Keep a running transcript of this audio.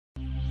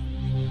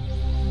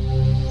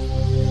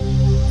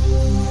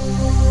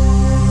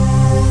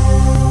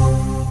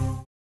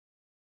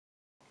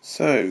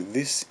So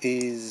this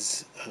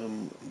is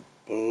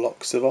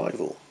Block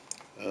Survival,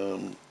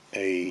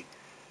 a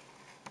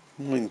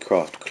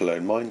Minecraft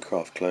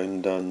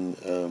clone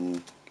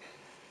done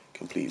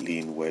completely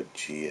in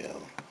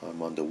WebGL.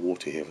 I'm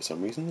underwater here for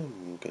some reason.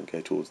 I'm going to go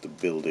towards the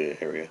builder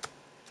area.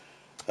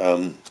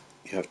 You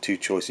have two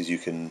choices. You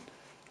can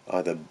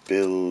either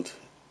build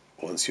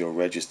once you're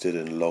registered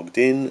and logged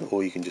in,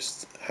 or you can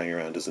just hang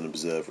around as an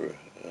observer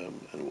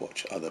and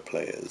watch other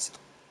players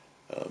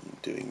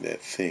doing their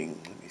thing.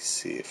 Let me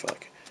see if I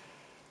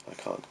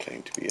can't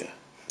claim to be an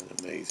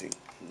amazing.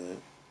 No.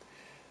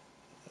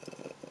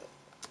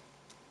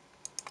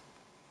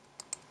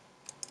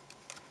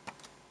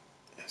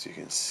 As you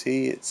can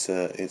see,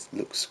 it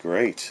looks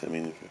great. I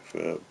mean,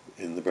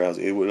 in the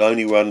browser, it will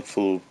only run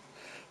full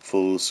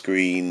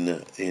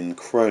screen in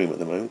Chrome at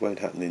the moment. It won't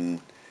happen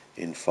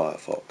in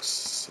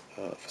Firefox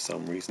for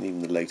some reason.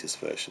 Even the latest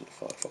version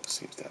of Firefox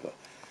seems to have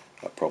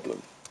a problem.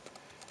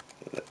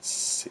 Let's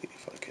see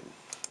if I can.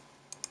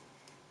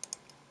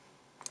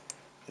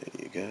 There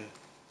you go.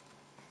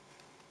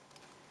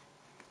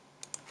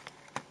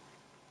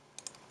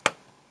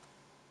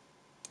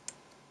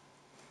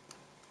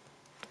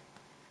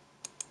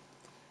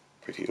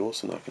 Pretty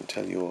awesome. I can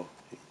tell you're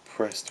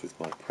impressed with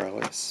my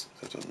prowess.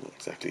 I don't know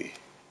exactly.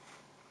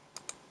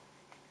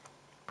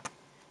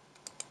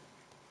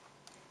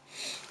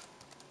 Let's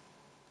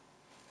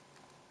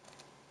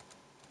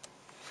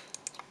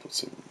put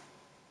some.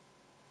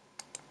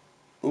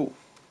 Ooh,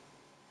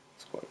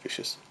 it's quite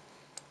vicious.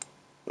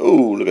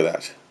 Oh, look at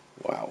that!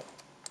 Wow.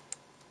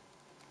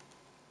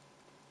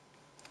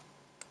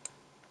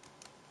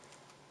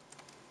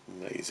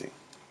 Amazing.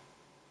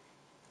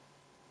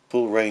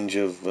 Full range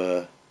of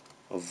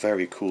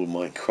very cool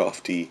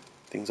Minecrafty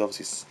things.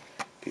 Obviously,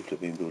 people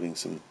have been building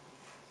some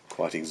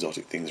quite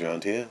exotic things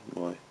around here.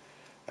 My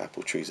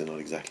apple trees are not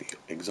exactly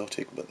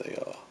exotic, but they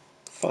are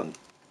fun.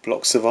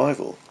 Block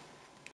Survival.